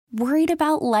Worried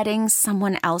about letting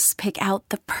someone else pick out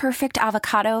the perfect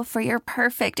avocado for your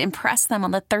perfect impress them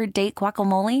on the third date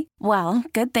guacamole? Well,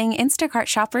 good thing Instacart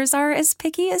shoppers are as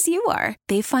picky as you are.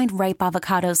 They find ripe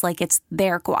avocados like it's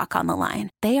their guac on the line.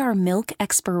 They are milk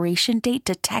expiration date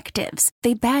detectives.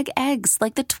 They bag eggs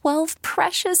like the 12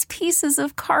 precious pieces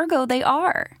of cargo they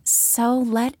are. So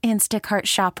let Instacart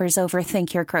shoppers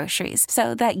overthink your groceries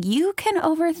so that you can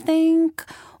overthink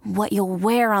what you'll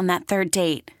wear on that third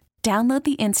date. Download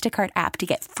the Instacart app to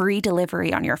get free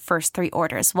delivery on your first 3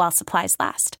 orders while supplies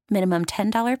last. Minimum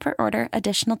 $10 per order.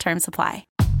 Additional terms apply.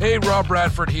 Hey, Rob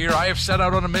Bradford here. I have set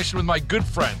out on a mission with my good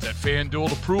friends at FanDuel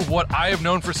to prove what I have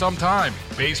known for some time.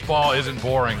 Baseball isn't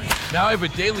boring. Now I have a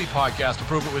daily podcast to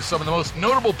prove it with some of the most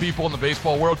notable people in the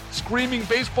baseball world, screaming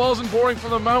baseball isn't boring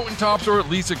from the mountaintops, or at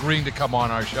least agreeing to come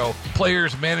on our show.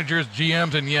 Players, managers,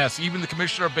 GMs, and yes, even the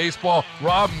commissioner of baseball,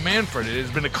 Rob Manfred. It has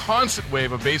been a constant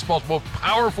wave of baseball's most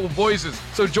powerful voices.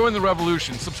 So join the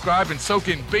revolution. Subscribe and soak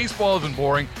in Baseball Isn't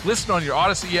Boring. Listen on your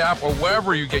Odyssey app or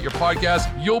wherever you get your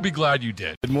podcasts. You'll be glad you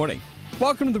did. Good morning.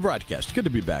 Welcome to the broadcast. Good to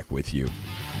be back with you.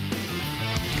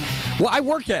 Well, I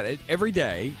work at it every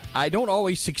day. I don't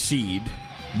always succeed,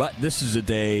 but this is a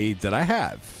day that I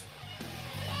have.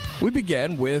 We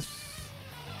began with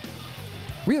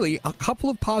really a couple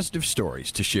of positive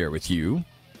stories to share with you,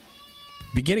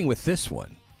 beginning with this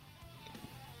one,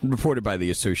 reported by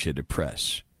the Associated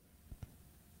Press.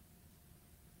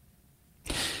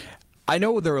 I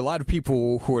know there are a lot of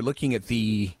people who are looking at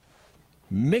the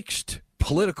mixed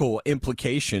political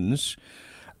implications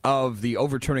of the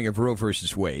overturning of Roe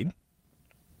versus Wade.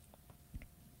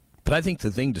 But I think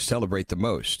the thing to celebrate the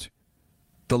most,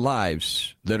 the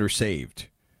lives that are saved.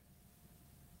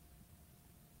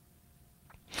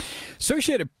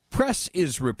 Associated Press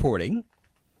is reporting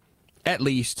at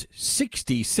least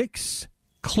 66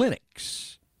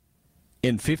 clinics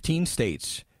in 15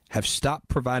 states have stopped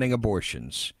providing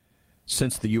abortions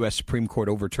since the U.S. Supreme Court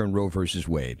overturned Roe versus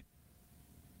Wade.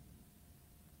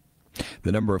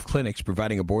 The number of clinics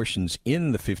providing abortions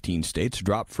in the 15 states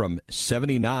dropped from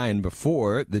 79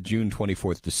 before the June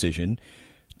 24th decision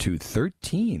to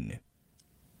 13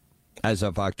 as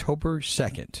of October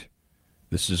 2nd.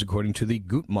 This is according to the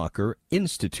Guttmacher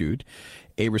Institute,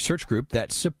 a research group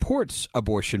that supports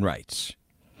abortion rights.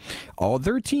 All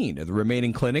 13 of the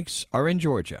remaining clinics are in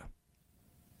Georgia.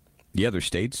 The other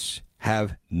states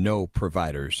have no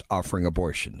providers offering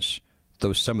abortions,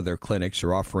 though some of their clinics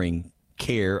are offering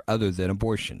care other than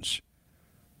abortions.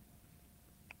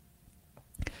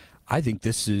 I think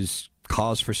this is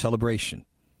cause for celebration.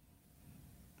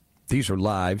 These are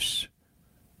lives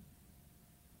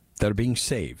that are being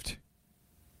saved.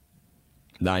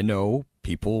 Now, I know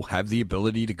people have the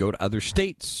ability to go to other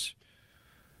states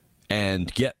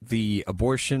and get the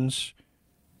abortions,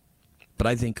 but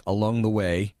I think along the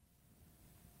way,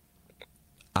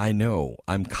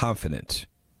 I'm confident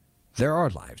there are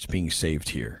lives being saved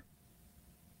here.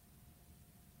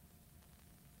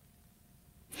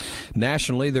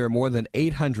 Nationally, there are more than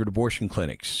 800 abortion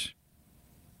clinics.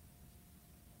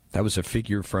 That was a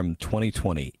figure from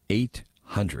 2020,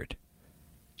 800.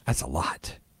 That's a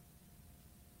lot.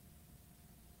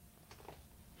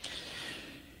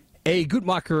 A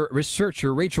Guttmacher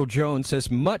researcher, Rachel Jones,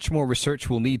 says much more research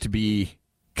will need to be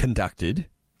conducted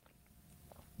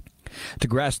to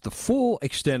grasp the full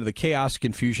extent of the chaos,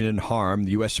 confusion, and harm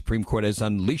the U.S. Supreme Court has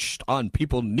unleashed on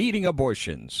people needing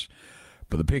abortions.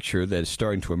 But the picture that is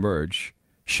starting to emerge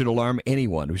should alarm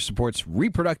anyone who supports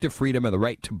reproductive freedom and the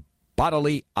right to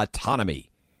bodily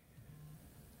autonomy.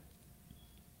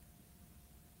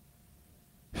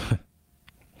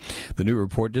 The new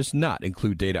report does not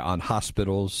include data on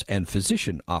hospitals and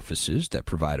physician offices that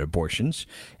provide abortions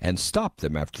and stop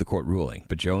them after the court ruling.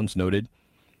 But Jones noted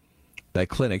that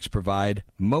clinics provide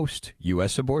most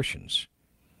U.S. abortions,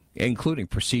 including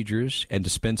procedures and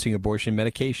dispensing abortion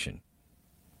medication.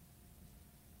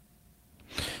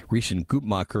 Recent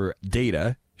Guttmacher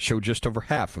data show just over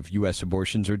half of U.S.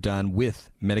 abortions are done with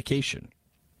medication.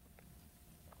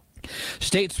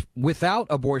 States without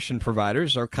abortion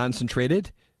providers are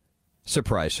concentrated,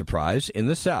 surprise, surprise, in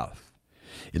the South.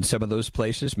 In some of those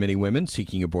places, many women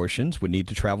seeking abortions would need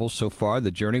to travel so far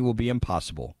the journey will be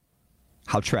impossible.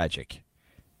 How tragic.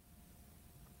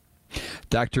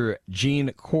 Dr.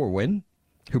 Jean Corwin,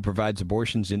 who provides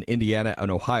abortions in Indiana and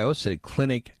Ohio, said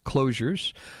clinic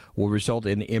closures will result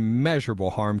in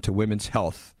immeasurable harm to women's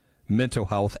health, mental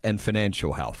health, and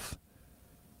financial health.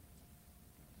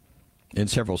 In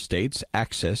several states,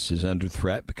 access is under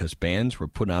threat because bans were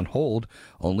put on hold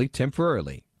only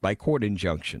temporarily by court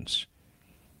injunctions.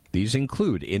 These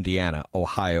include Indiana,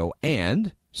 Ohio,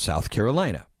 and South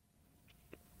Carolina.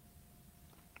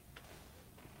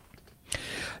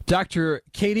 Dr.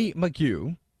 Katie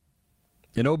McHugh,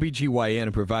 an OBGYN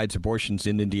who provides abortions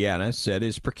in Indiana, said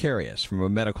is precarious from a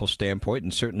medical standpoint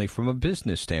and certainly from a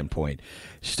business standpoint.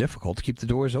 It's difficult to keep the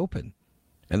doors open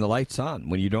and the lights on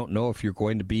when you don't know if you're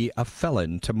going to be a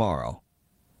felon tomorrow.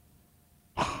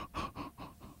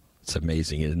 It's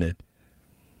amazing, isn't it?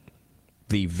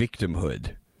 The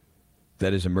victimhood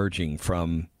that is emerging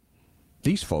from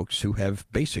these folks who have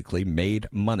basically made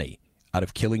money out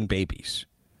of killing babies.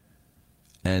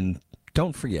 And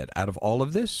don't forget, out of all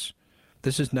of this,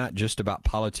 this is not just about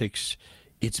politics,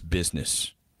 it's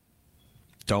business.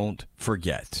 Don't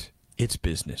forget, it's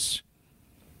business.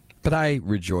 But I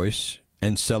rejoice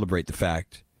and celebrate the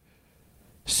fact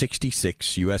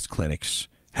 66 U.S. clinics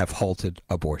have halted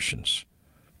abortions.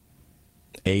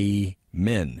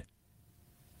 Amen.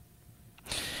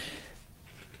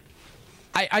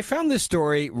 I found this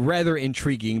story rather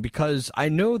intriguing because I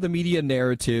know the media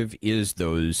narrative is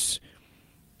those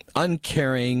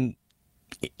uncaring,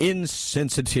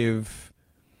 insensitive,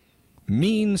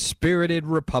 mean-spirited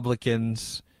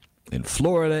Republicans in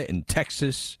Florida and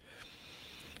Texas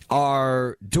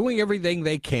are doing everything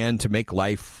they can to make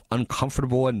life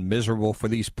uncomfortable and miserable for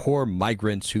these poor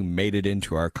migrants who made it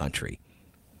into our country.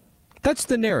 That's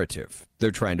the narrative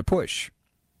they're trying to push.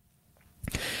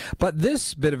 But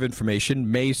this bit of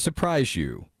information may surprise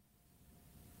you.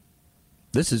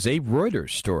 This is a Reuters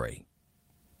story.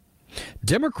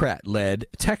 Democrat-led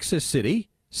Texas City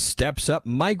steps up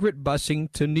migrant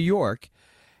busing to New York,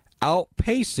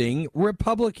 outpacing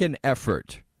Republican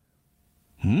effort.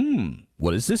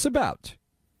 What is this about?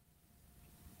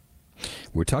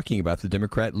 We're talking about the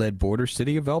Democrat-led border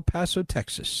city of El Paso,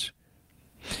 Texas.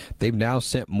 They've now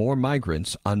sent more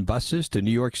migrants on buses to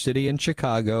New York City and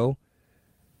Chicago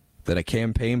than a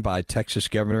campaign by Texas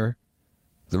governor,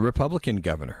 the Republican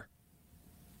governor.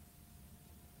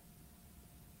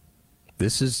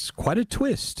 This is quite a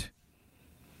twist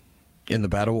in the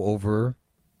battle over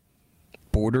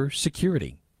border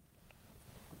security.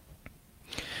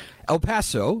 El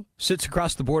Paso sits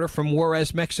across the border from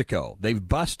Juarez, Mexico. They've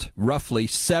bused roughly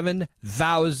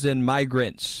 7,000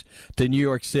 migrants to New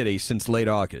York City since late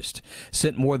August,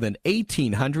 sent more than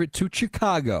 1,800 to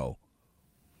Chicago.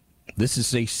 This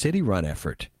is a city-run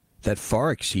effort that far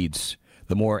exceeds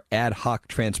the more ad hoc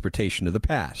transportation of the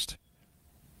past.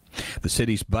 The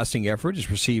city's busing effort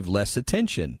has received less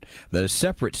attention than a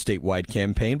separate statewide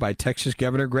campaign by Texas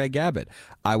Governor Greg Abbott.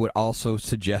 I would also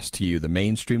suggest to you the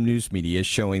mainstream news media is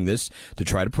showing this to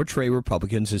try to portray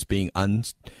Republicans as being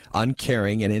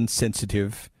uncaring and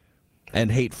insensitive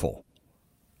and hateful.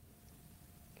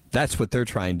 That's what they're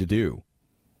trying to do.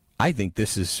 I think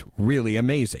this is really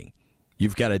amazing.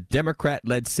 You've got a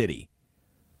Democrat-led city.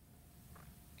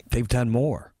 They've done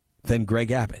more than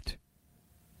Greg Abbott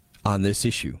on this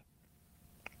issue.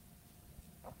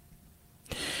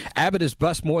 Abbott has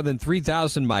bused more than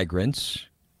 3,000 migrants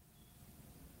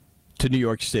to New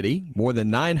York City, more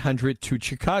than 900 to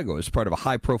Chicago as part of a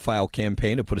high-profile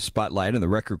campaign to put a spotlight on the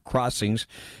record crossings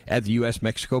at the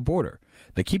U.S.-Mexico border.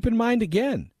 Now keep in mind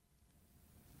again,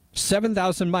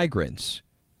 7,000 migrants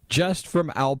just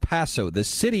from El Paso. The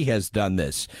city has done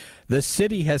this. The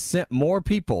city has sent more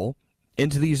people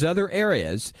into these other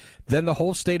areas than the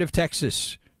whole state of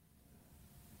Texas.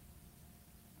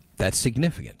 That's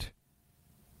significant.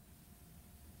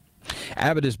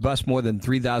 Abbott has bused more than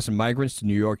 3,000 migrants to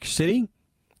New York City,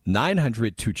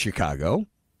 900 to Chicago.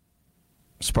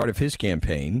 It's part of his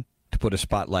campaign to put a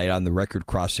spotlight on the record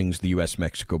crossings of the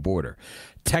U.S.-Mexico border.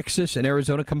 Texas and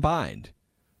Arizona combined,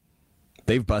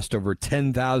 they've bused over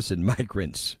 10,000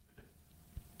 migrants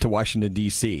to Washington,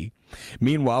 D.C.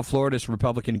 Meanwhile, Florida's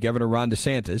Republican Governor Ron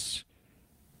DeSantis,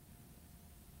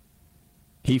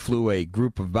 he flew a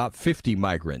group of about 50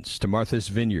 migrants to Martha's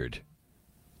Vineyard.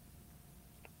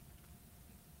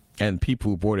 And people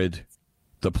who boarded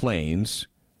the planes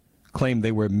claimed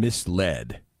they were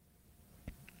misled.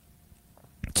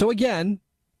 So again,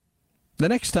 the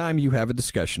next time you have a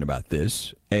discussion about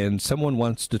this and someone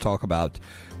wants to talk about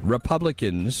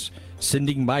Republicans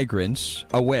sending migrants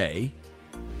away,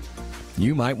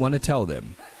 you might want to tell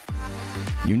them,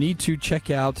 you need to check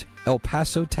out El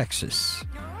Paso, Texas.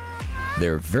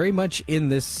 They're very much in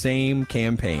this same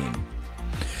campaign.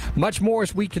 Much more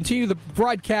as we continue the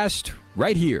broadcast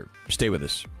right here. Stay with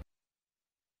us.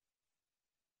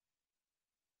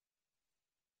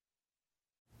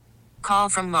 Call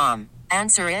from mom.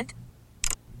 Answer it.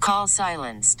 Call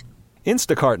silenced.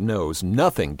 Instacart knows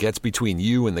nothing gets between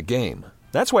you and the game.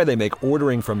 That's why they make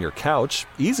ordering from your couch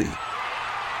easy.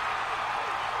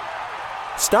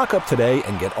 Stock up today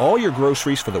and get all your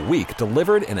groceries for the week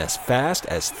delivered in as fast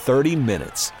as 30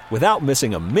 minutes without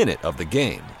missing a minute of the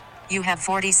game. You have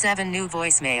 47 new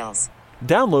voicemails.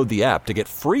 Download the app to get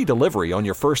free delivery on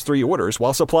your first 3 orders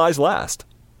while supplies last.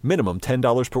 Minimum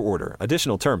 $10 per order.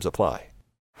 Additional terms apply.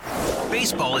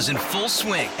 Baseball is in full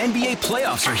swing. NBA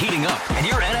playoffs are heating up, and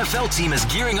your NFL team is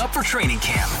gearing up for training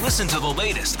camp. Listen to the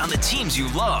latest on the teams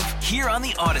you love here on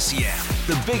the Odyssey app.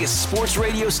 The biggest sports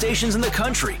radio stations in the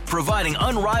country, providing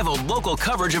unrivaled local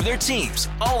coverage of their teams,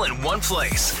 all in one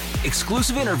place.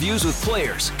 Exclusive interviews with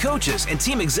players, coaches, and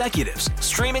team executives,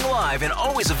 streaming live and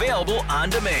always available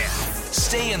on demand.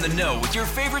 Stay in the know with your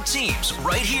favorite teams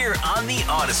right here on the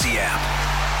Odyssey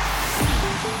app.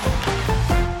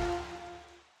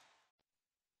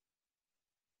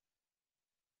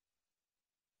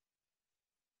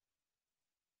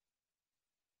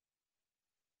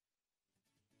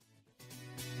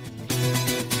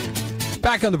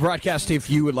 Back on the broadcast,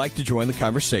 if you would like to join the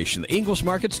conversation, the Ingles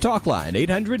Markets Talk Line,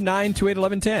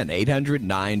 800-928-1110,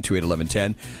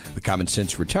 800-928-1110, the Common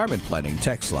Sense Retirement Planning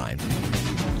text line.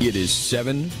 It is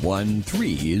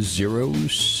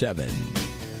 71307.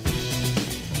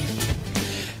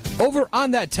 Over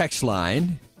on that text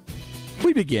line,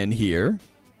 we begin here.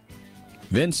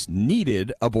 Vince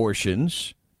needed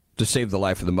abortions to save the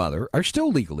life of the mother are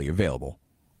still legally available.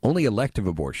 Only elective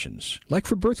abortions, like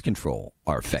for birth control,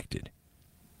 are affected.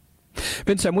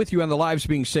 Vince, I'm with you on the lives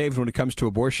being saved when it comes to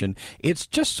abortion. It's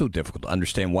just so difficult to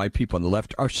understand why people on the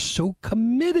left are so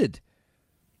committed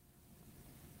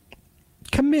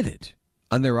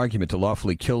on their argument to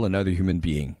lawfully kill another human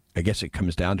being. I guess it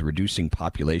comes down to reducing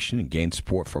population and gain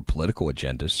support for political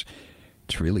agendas.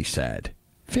 It's really sad.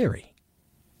 Very.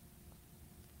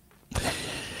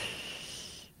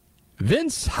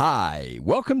 Vince, hi.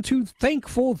 Welcome to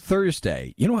Thankful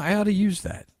Thursday. You know, I ought to use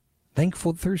that.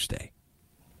 Thankful Thursday.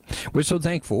 We're so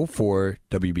thankful for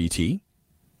WBT.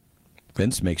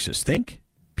 Vince makes us think.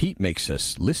 Pete makes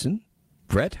us listen.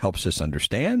 Brett helps us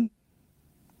understand.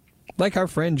 Like our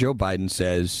friend Joe Biden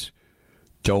says,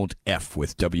 don't F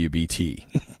with WBT.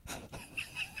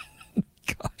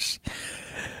 Gosh.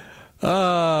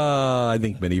 I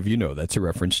think many of you know that's a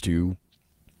reference to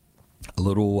a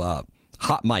little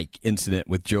hot mic incident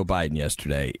with Joe Biden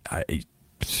yesterday.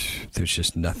 There's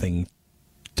just nothing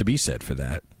to be said for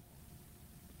that.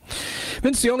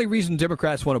 Vince, the only reason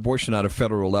Democrats want abortion at a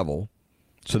federal level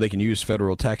so they can use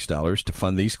federal tax dollars to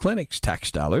fund these clinics, tax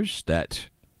dollars that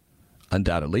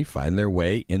undoubtedly find their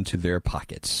way into their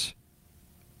pockets.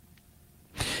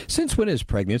 Since when is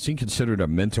pregnancy considered a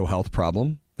mental health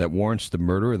problem that warrants the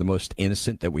murder of the most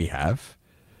innocent that we have?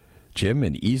 Jim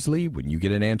and Easley, when you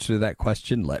get an answer to that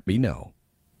question, let me know.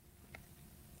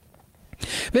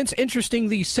 Vince, interesting,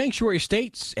 these sanctuary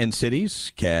states and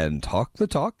cities can talk the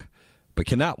talk, but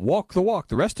cannot walk the walk.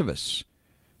 The rest of us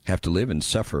have to live and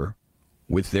suffer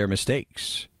with their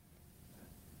mistakes.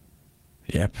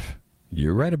 Yep,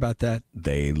 you're right about that.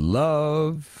 They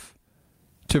love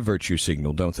to virtue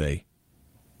signal, don't they?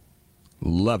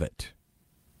 Love it.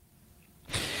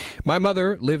 My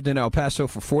mother lived in El Paso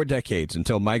for 4 decades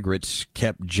until migrants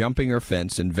kept jumping her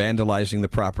fence and vandalizing the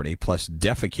property, plus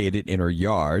defecated in her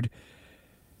yard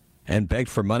and begged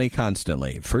for money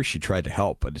constantly. At first she tried to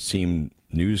help, but it seemed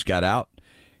news got out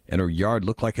and her yard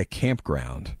looked like a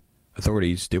campground.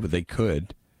 Authorities did what they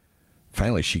could.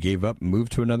 Finally, she gave up and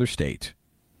moved to another state.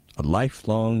 A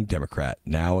lifelong Democrat,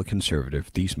 now a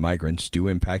conservative. These migrants do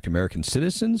impact American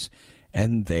citizens,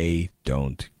 and they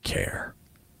don't care.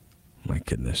 My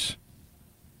goodness.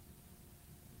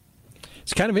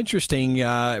 It's kind of interesting.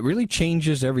 It really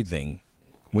changes everything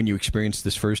when you experience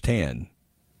this firsthand,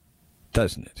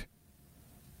 doesn't it?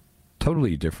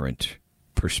 Totally different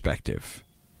perspective.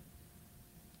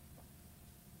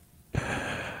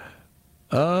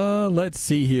 Let's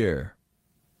see here.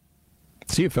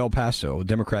 See if El Paso, a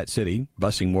Democrat city,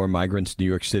 busing more migrants to New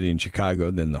York City and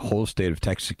Chicago than the whole state of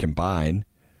Texas combined,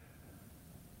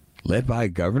 led by a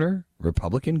governor,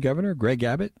 Republican governor, Greg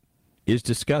Abbott, is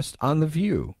discussed on The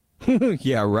View.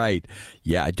 Yeah, right.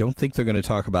 Yeah, I don't think they're going to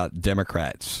talk about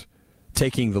Democrats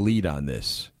taking the lead on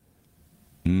this.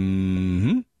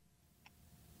 Vince,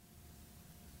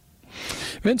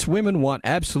 women want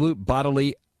absolute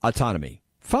bodily autonomy.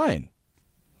 Fine.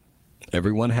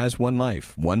 Everyone has one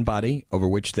life, one body over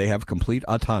which they have complete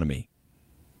autonomy.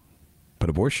 But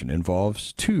abortion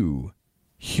involves 2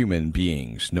 human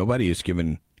beings. Nobody is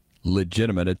given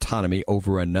legitimate autonomy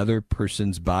over another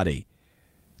person's body.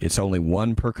 It's only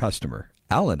 1 per customer.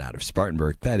 Alan out of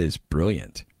Spartanburg, that is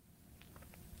brilliant.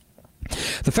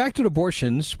 The fact that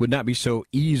abortions would not be so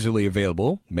easily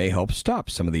available may help stop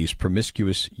some of these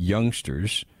promiscuous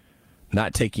youngsters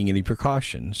not taking any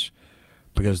precautions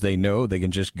because they know they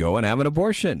can just go and have an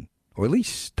abortion or at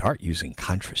least start using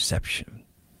contraception.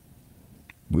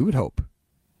 We would hope.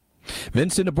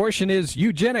 Vincent, abortion is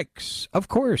eugenics. Of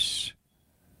course.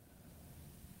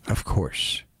 Of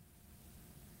course.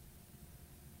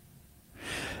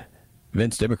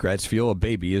 Vince, Democrats feel a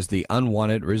baby is the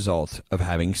unwanted result of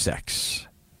having sex.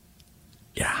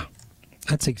 Yeah,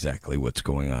 that's exactly what's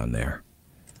going on there.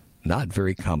 Not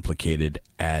very complicated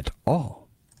at all.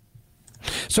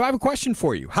 So I have a question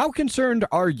for you. How concerned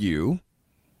are you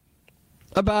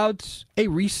about a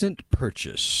recent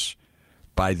purchase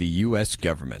by the U.S.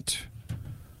 government?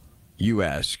 You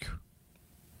ask,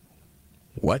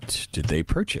 what did they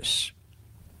purchase?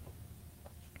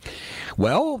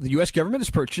 Well, the U.S. government has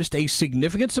purchased a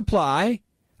significant supply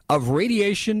of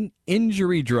radiation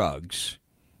injury drugs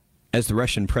as the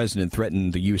Russian president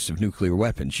threatened the use of nuclear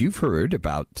weapons. You've heard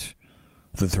about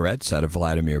the threats out of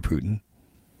Vladimir Putin.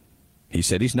 He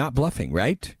said he's not bluffing,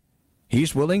 right?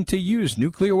 He's willing to use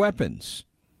nuclear weapons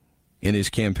in his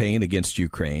campaign against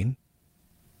Ukraine.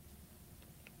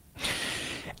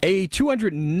 A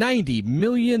 $290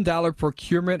 million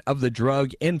procurement of the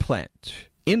drug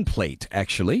Nplate,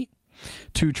 actually,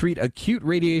 to treat acute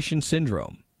radiation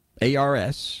syndrome,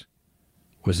 ARS,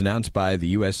 was announced by the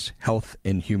U.S. Health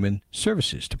and Human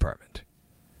Services Department.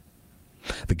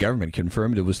 The government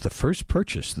confirmed it was the first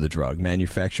purchase of the drug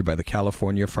manufactured by the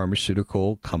California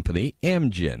pharmaceutical company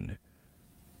Amgen.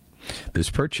 This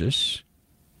purchase,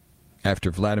 after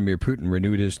Vladimir Putin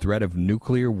renewed his threat of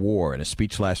nuclear war in a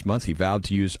speech last month, he vowed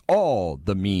to use all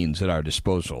the means at our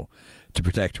disposal to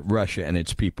protect Russia and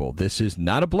its people. This is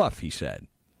not a bluff, he said.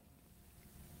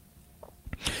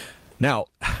 Now,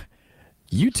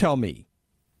 you tell me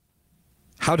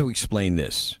how to explain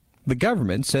this. The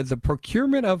government said the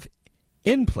procurement of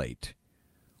Nplate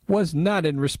was not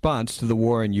in response to the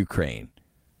war in Ukraine.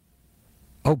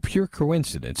 Oh, pure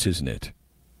coincidence, isn't it?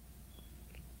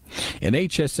 An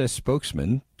HSS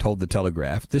spokesman told the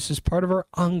Telegraph, this is part of our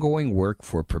ongoing work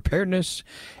for preparedness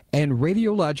and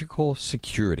radiological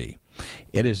security.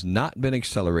 It has not been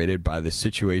accelerated by the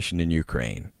situation in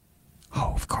Ukraine.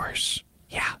 Oh, of course.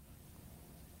 Yeah.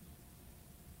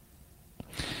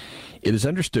 It is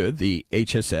understood the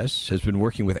HSS has been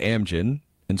working with Amgen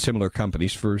and similar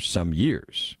companies for some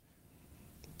years.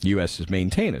 The U.S. has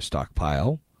maintained a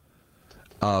stockpile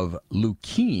of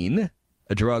Leukine,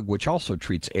 a drug which also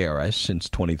treats ARS, since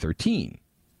 2013.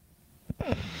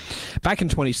 Back in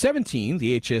 2017,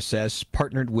 the HSS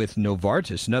partnered with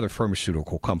Novartis, another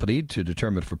pharmaceutical company, to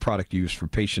determine if a product used for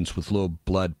patients with low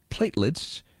blood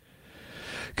platelets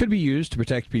could be used to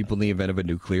protect people in the event of a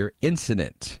nuclear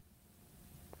incident.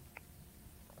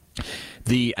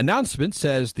 The announcement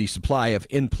says the supply of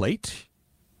Nplate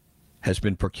has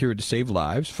been procured to save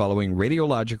lives following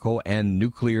radiological and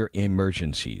nuclear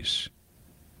emergencies.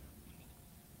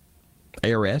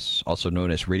 ARS, also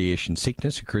known as radiation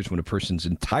sickness, occurs when a person's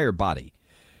entire body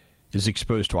is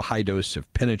exposed to a high dose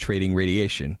of penetrating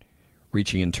radiation,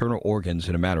 reaching internal organs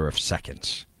in a matter of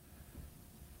seconds.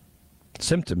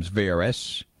 Symptoms of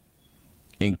ARS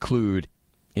include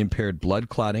impaired blood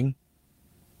clotting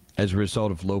as a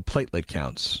result of low platelet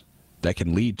counts that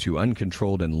can lead to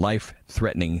uncontrolled and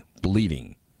life-threatening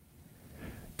bleeding.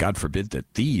 God forbid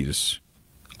that these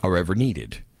are ever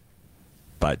needed.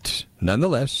 But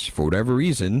nonetheless, for whatever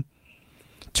reason,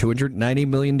 $290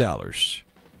 million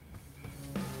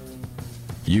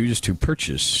used to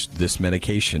purchase this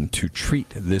medication to treat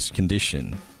this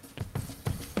condition.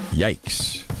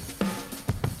 Yikes.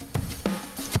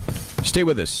 Stay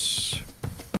with us.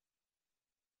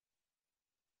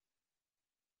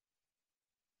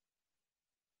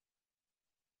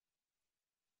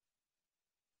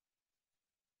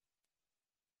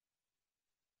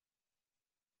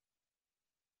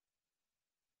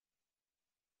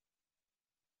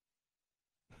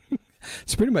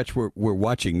 It's pretty much what we're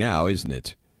watching now, isn't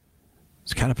it?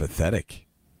 It's kind of pathetic.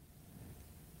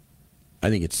 I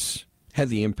think it's had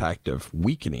the impact of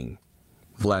weakening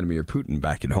Vladimir Putin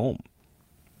back at home.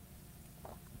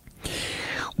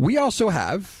 We also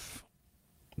have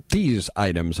these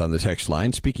items on the text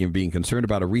line. Speaking of being concerned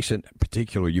about a recent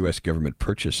particular U.S. government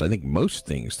purchase, I think most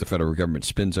things the federal government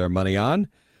spends our money on,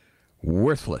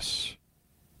 worthless.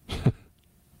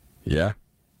 Yeah.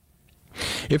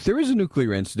 If there is a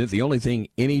nuclear incident, the only thing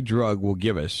any drug will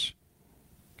give us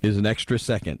is an extra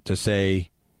second to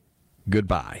say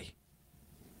goodbye.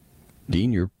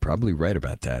 Dean, you're probably right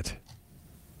about that.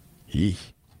 Eek.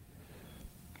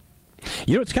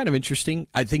 You know, it's kind of interesting.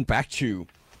 I think back to,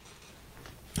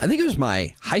 I think it was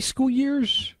my high school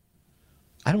years.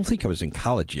 I don't think I was in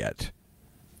college yet.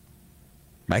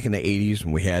 Back in the 80s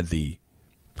when we had the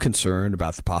concern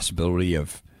about the possibility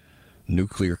of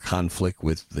nuclear conflict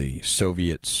with the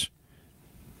Soviets.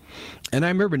 And I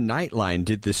remember Nightline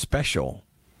did this special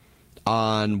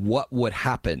on what would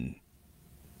happen.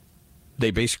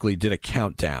 They basically did a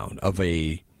countdown of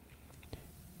a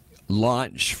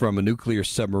launch from a nuclear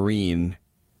submarine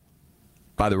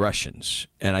by the Russians.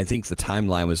 And I think the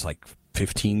timeline was like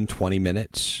 15, 20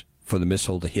 minutes for the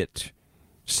missile to hit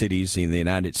cities in the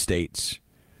United States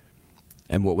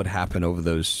and what would happen over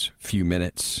those few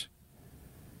minutes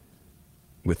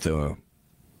with the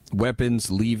weapons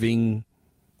leaving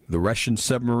the Russian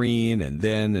submarine and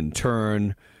then in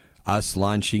turn us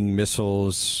launching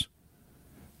missiles.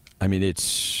 I mean, it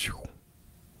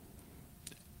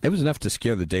was enough to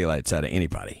scare the daylights out of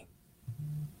anybody.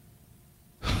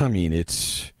 I mean,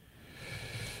 it's,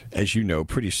 as you know,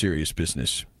 pretty serious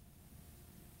business.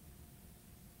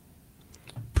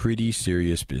 Pretty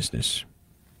serious business.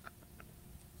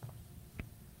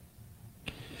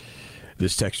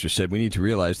 This texter said, we need to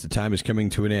realize the time is coming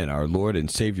to an end. Our Lord and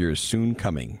Savior is soon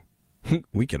coming.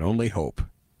 We can only hope.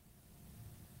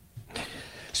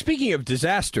 Speaking of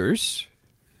disasters,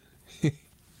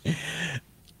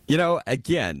 you know,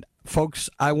 again, folks,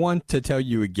 I want to tell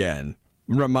you again,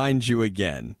 remind you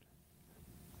again,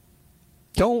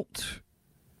 don't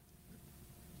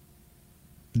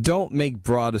make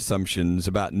broad assumptions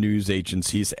about news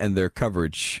agencies and their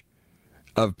coverage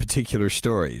of particular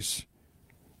stories.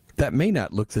 That may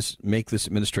not make this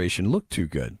administration look too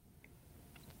good.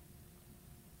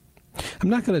 I'm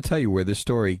not going to tell you where this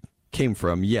story came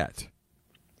from yet.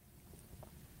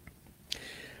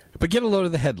 But get a load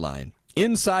of the headline.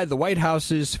 Inside the White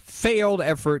House's failed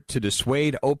effort to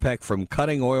dissuade OPEC from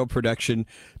cutting oil production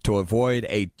to avoid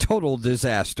a total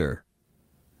disaster.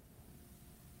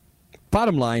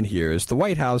 Bottom line here is the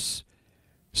White House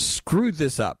screwed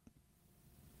this up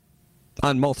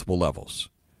on multiple levels.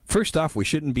 First off, we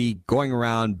shouldn't be going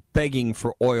around begging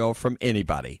for oil from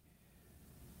anybody.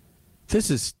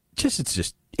 It's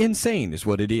just insane is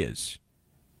what it is.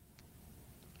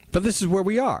 But this is where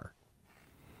we are.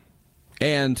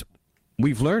 And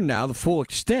we've learned now the full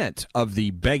extent of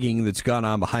the begging that's gone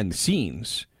on behind the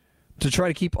scenes to try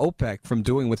to keep OPEC from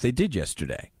doing what they did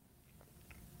yesterday.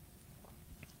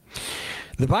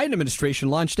 The Biden administration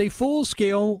launched a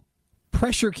full-scale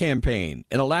pressure campaign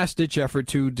in a last-ditch effort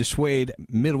to dissuade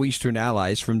Middle Eastern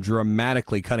allies from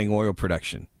dramatically cutting oil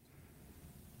production.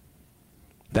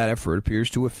 That effort appears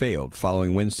to have failed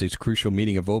following Wednesday's crucial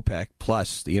meeting of OPEC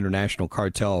plus the International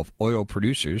Cartel of Oil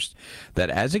Producers that,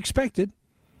 as expected,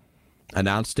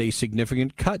 announced a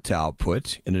significant cut to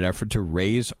output in an effort to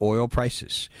raise oil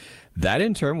prices. That,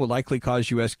 in turn, will likely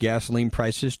cause U.S. gasoline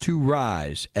prices to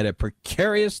rise at a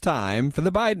precarious time for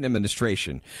the Biden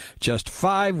administration, just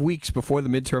 5 weeks before the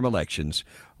midterm elections.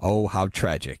 Oh, how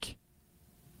tragic.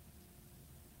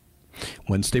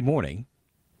 Wednesday morning,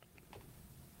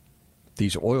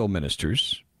 these oil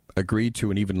ministers agreed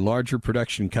to an even larger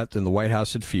production cut than the White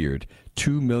House had feared,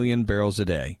 2 million barrels a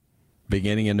day,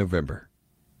 beginning in November.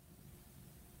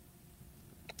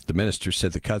 The minister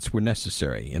said the cuts were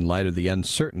necessary in light of the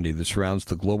uncertainty that surrounds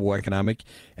the global economic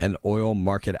and oil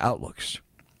market outlooks.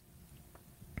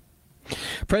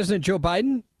 President Joe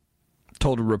Biden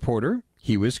told a reporter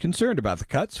he was concerned about the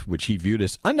cuts, which he viewed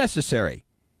as unnecessary.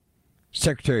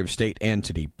 Secretary of State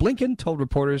Antony Blinken told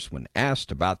reporters when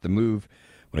asked about the move,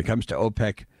 when it comes to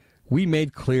OPEC, we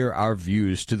made clear our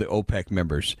views to the OPEC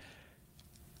members.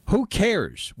 Who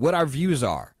cares what our views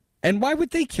are? And why would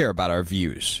they care about our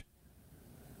views?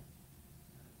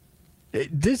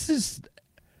 This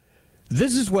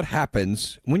is what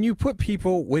happens when you put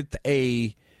people with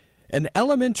an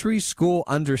elementary school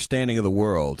understanding of the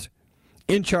world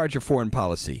in charge of foreign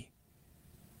policy.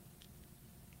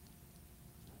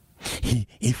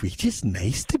 If we're just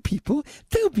nice to people,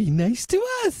 they'll be nice to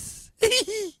us.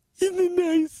 Isn't it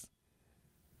nice?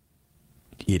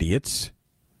 Idiots.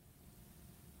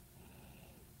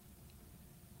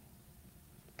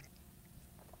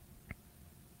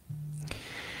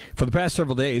 For the past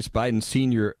several days, Biden's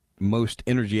senior most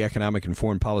energy, economic, and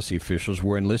foreign policy officials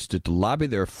were enlisted to lobby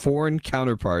their foreign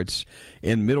counterparts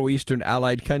in Middle Eastern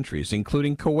allied countries,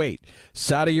 including Kuwait,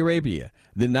 Saudi Arabia,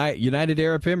 the United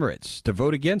Arab Emirates, to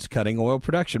vote against cutting oil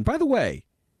production. By the way,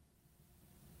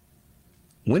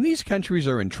 when these countries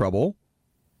are in trouble,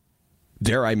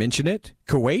 dare I mention it,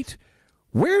 Kuwait,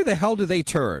 where the hell do they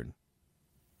turn?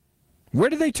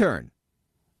 Where do they turn?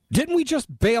 Didn't we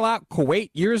just bail out Kuwait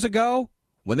years ago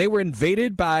when they were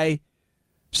invaded by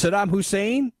Saddam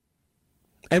Hussein?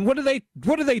 And what do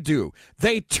they do?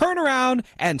 They turn around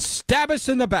and stab us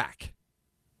in the back.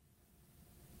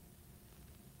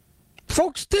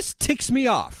 Folks, this ticks me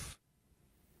off.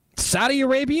 Saudi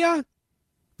Arabia,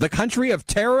 the country of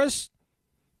terrorists,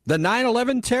 the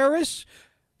 9/11 terrorists,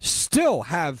 still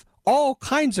have all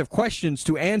kinds of questions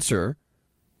to answer.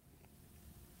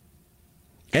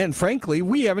 And frankly,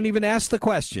 we haven't even asked the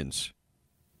questions.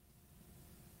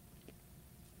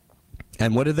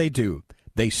 And what do?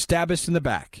 They stab us in the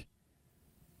back.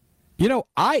 You know,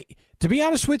 to be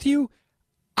honest with you,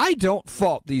 I don't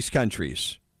fault these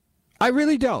countries. I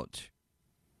really don't.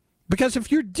 Because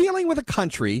if you're dealing with a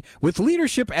country with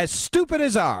leadership as stupid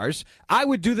as ours, I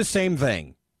would do the same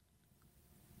thing.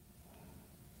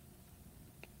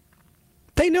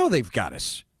 They know they've got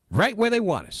us right where they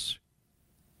want us.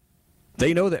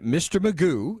 They know that Mr.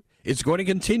 Magoo is going to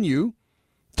continue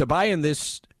to buy in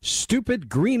this stupid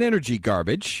green energy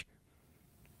garbage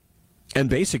and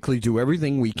basically do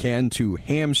everything we can to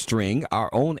hamstring our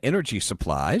own energy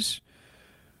supplies.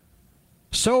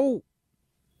 So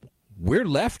we're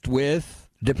left with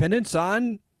dependence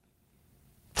on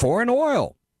foreign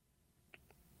oil.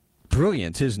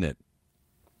 Brilliant, isn't it?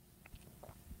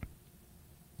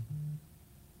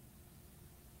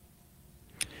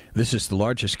 This is the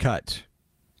largest cut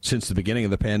since the beginning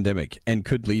of the pandemic and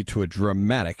could lead to a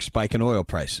dramatic spike in oil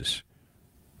prices.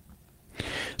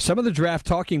 Some of the draft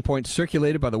talking points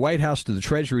circulated by the White House to the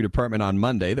Treasury Department on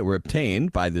Monday that were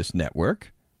obtained by this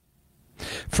network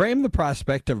frame the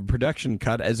prospect of a production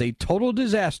cut as a total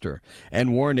disaster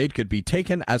and warn it could be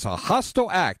taken as a hostile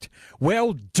act.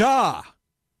 Well, duh!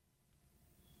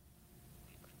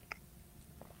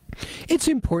 It's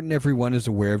important everyone is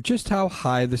aware of just how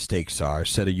high the stakes are,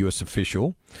 said a U.S.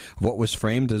 official, of what was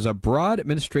framed as a broad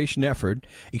administration effort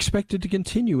expected to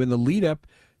continue in the lead-up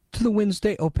to the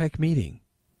Wednesday OPEC meeting.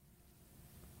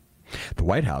 The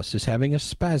White House is having a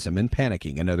spasm and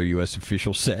panicking, another U.S.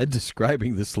 official said,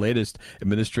 describing this latest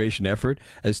administration effort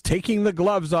as taking the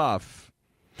gloves off.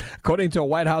 According to a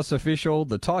White House official,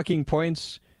 the talking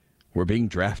points were being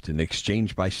drafted and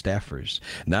exchanged by staffers,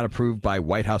 not approved by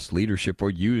White House leadership or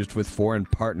used with foreign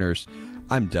partners.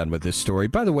 I'm done with this story.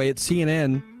 By the way, at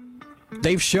CNN,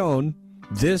 they've shown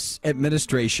this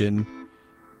administration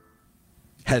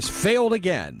has failed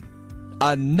again.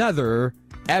 Another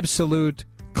absolute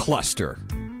cluster.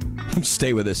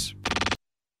 Stay with us.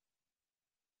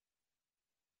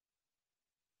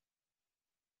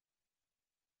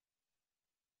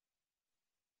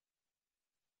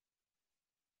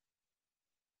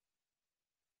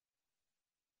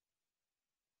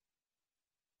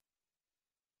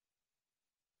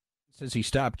 Says he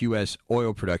stopped U.S.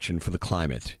 oil production for the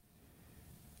climate.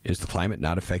 Is the climate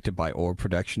not affected by oil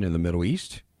production in the Middle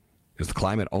East? Is the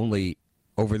climate only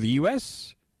over the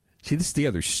U.S.? See, this is the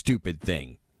other stupid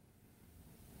thing.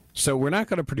 So we're not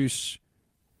going to produce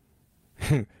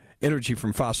energy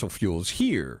from fossil fuels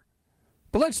here,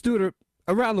 but let's do it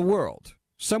around the world,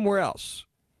 somewhere else,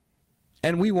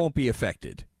 and we won't be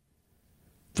affected.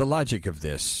 The logic of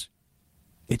this,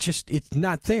 it's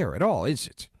not there at all, is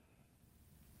it?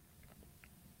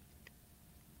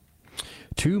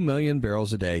 2 million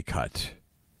barrels a day cut.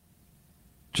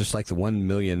 Just like the 1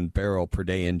 million barrel per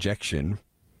day injection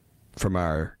from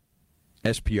our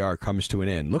SPR comes to an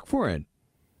end. Look for it.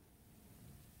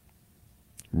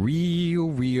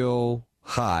 Real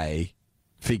high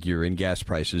figure in gas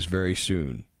prices very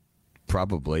soon.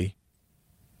 Probably.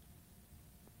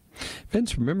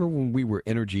 Vince, remember when we were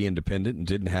energy independent and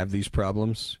didn't have these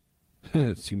problems?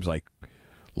 It seems like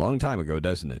a long time ago,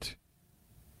 doesn't it?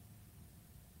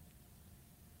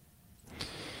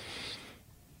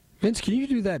 Vince, can you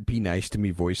do that be nice to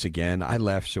me voice again? I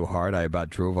laughed so hard I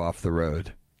about drove off the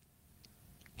road.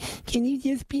 Can you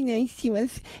just be nice to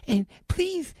us? And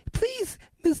please,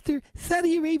 Mr.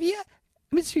 Saudi Arabia,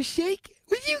 Mr. Sheikh,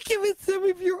 would you give us some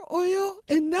of your oil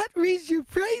and not raise your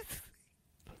price?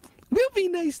 We'll be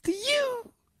nice to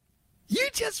you. You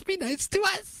just be nice to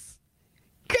us.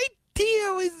 Great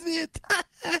deal, isn't it?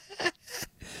 Oh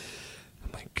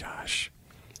my gosh.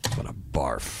 What a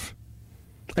barf.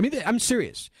 I mean, I'm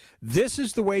serious. This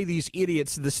is the way these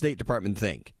idiots in the State Department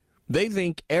think. They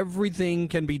think everything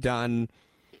can be done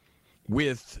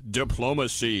with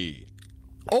diplomacy.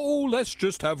 Oh, let's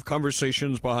just have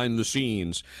conversations behind the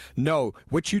scenes. No,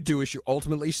 what you do is you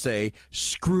ultimately say,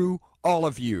 screw all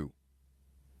of you.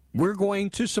 We're going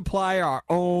to supply our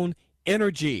own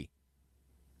energy.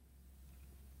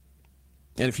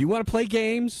 And if you want to play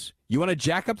games, you want to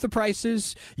jack up the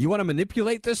prices, you want to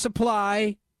manipulate the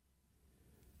supply,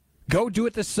 go do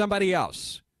it to somebody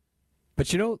else.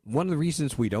 But you know, one of the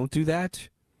reasons we don't do that,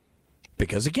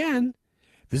 because again,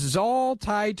 this is all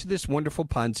tied to this wonderful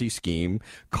Ponzi scheme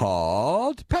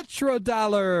called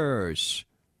petrodollars.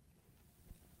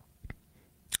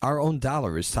 Our own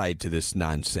dollar is tied to this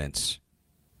nonsense,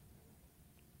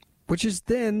 which is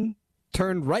then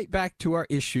turned right back to our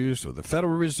issues with the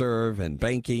Federal Reserve and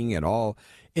banking and all.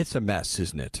 It's a mess,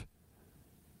 isn't it?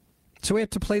 So we have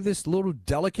to play this little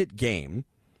delicate game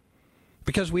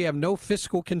because we have no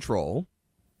fiscal control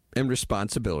and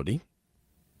responsibility.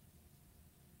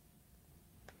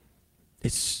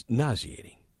 It's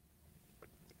nauseating.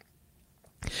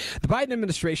 The Biden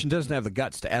administration doesn't have the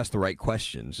guts to ask the right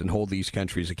questions and hold these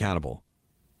countries accountable.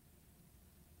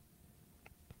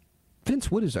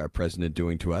 Vince, what is our president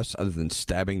doing to us other than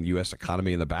stabbing the U.S.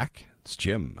 economy in the back? It's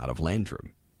Jim out of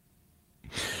Landrum.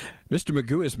 Mr.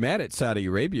 Magoo is mad at Saudi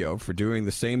Arabia for doing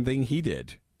the same thing he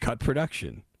did. Cut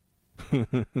production.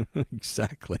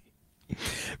 Exactly.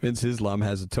 Vince, Islam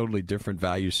has a totally different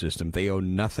value system. They owe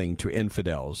nothing to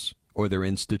infidels or their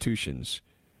institutions.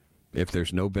 If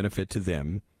there's no benefit to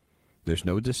them, there's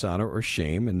no dishonor or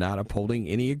shame in not upholding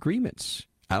any agreements.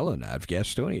 Alan out of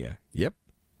Gastonia. Yep.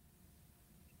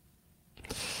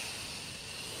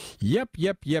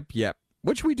 Yep.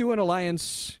 What should we do in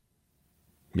alliance,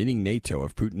 meaning NATO,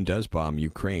 if Putin does bomb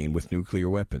Ukraine with nuclear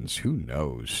weapons? Who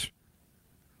knows?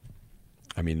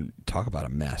 I mean, talk about a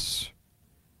mess.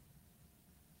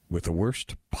 With the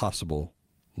worst possible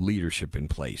leadership in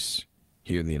place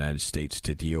here in the United States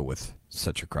to deal with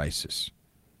such a crisis.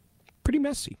 Pretty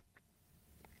messy.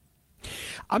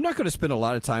 I'm not going to spend a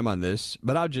lot of time on this,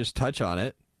 but I'll just touch on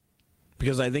it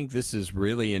because I think this is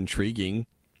really intriguing.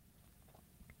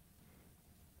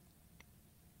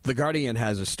 The Guardian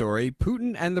has a story.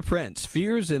 Putin and the Prince,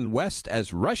 fears in West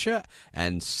as Russia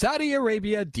and Saudi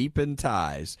Arabia deepen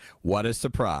ties. What a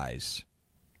surprise.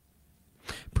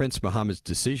 Prince Mohammed's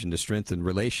decision to strengthen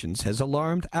relations has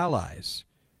alarmed allies,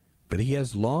 but he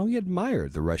has long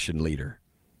admired the Russian leader.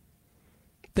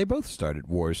 They both started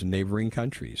wars in neighboring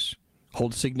countries,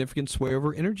 hold significant sway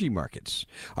over energy markets,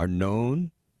 are known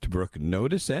to brook no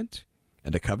dissent,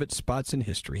 and to covet spots in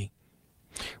history.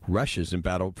 Russia's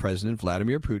embattled President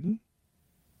Vladimir Putin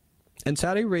and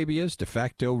Saudi Arabia's de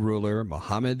facto ruler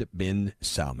Mohammed bin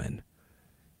Salman.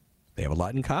 They have a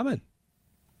lot in common.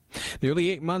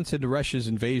 Nearly 8 months into Russia's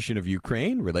invasion of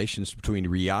Ukraine, relations between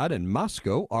Riyadh and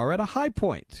Moscow are at a high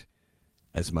point.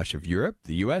 As much of Europe,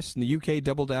 the U.S. and the U.K.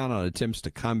 double down on attempts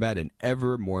to combat an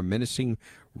ever more menacing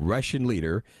Russian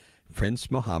leader,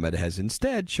 Prince Mohammed has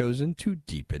instead chosen to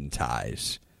deepen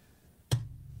ties.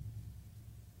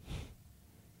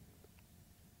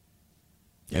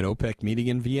 An OPEC meeting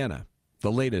in Vienna,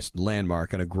 the latest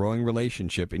landmark in a growing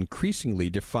relationship increasingly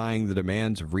defying the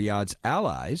demands of Riyadh's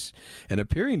allies and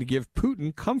appearing to give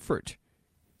Putin comfort.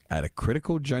 At a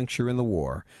critical juncture in the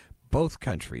war, both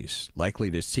countries likely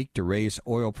to seek to raise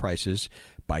oil prices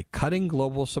by cutting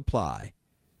global supply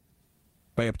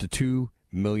by up to 2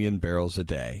 million barrels a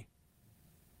day.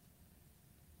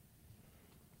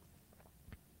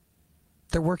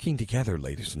 They're working together,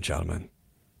 ladies and gentlemen.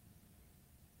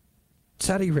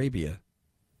 Saudi Arabia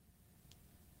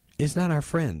is not our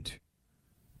friend.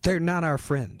 They're not our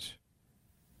friends.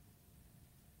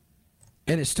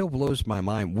 And it still blows my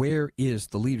mind. Where is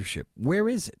the leadership? Where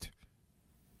is it?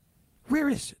 Where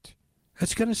is it?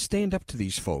 That's going to stand up to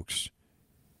these folks.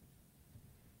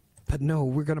 But no,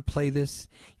 we're going to play this.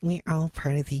 We're all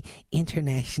part of the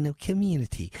international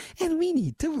community, and we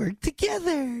need to work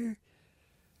together.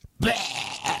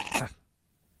 Blah!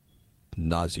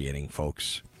 Nauseating,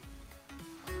 folks.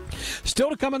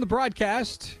 Still to come on the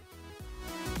broadcast,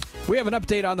 we have an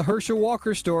update on the Herschel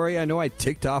Walker story. I know I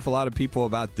ticked off a lot of people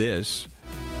about this.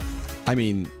 I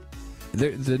mean,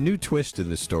 the new twist in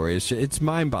this story is it's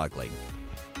mind-boggling.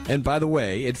 And by the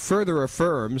way, it further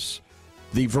affirms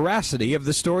the veracity of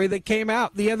the story that came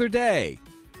out the other day.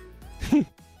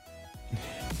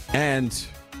 And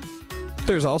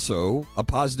there's also a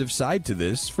positive side to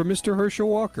this for Mr. Herschel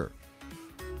Walker.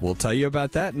 We'll tell you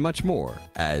about that and much more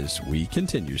as we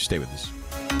continue. Stay with us.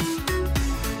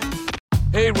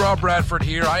 Hey, Rob Bradford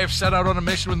here. I have set out on a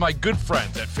mission with my good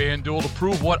friends at FanDuel to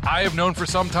prove what I have known for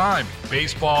some time.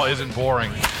 Baseball isn't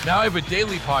boring. Now I have a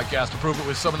daily podcast to prove it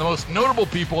with some of the most notable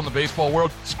people in the baseball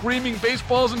world, screaming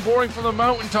baseball isn't boring from the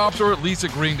mountaintops, or at least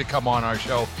agreeing to come on our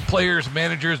show. Players,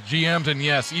 managers, GMs, and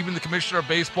yes, even the commissioner of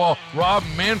baseball, Rob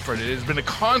Manfred. It has been a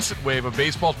constant wave of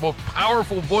baseball's most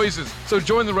powerful voices. So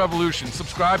join the revolution.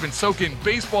 Subscribe and soak in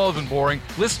Baseball Isn't Boring.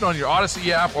 Listen on your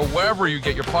Odyssey app or wherever you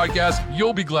get your podcasts.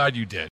 You'll be glad you did.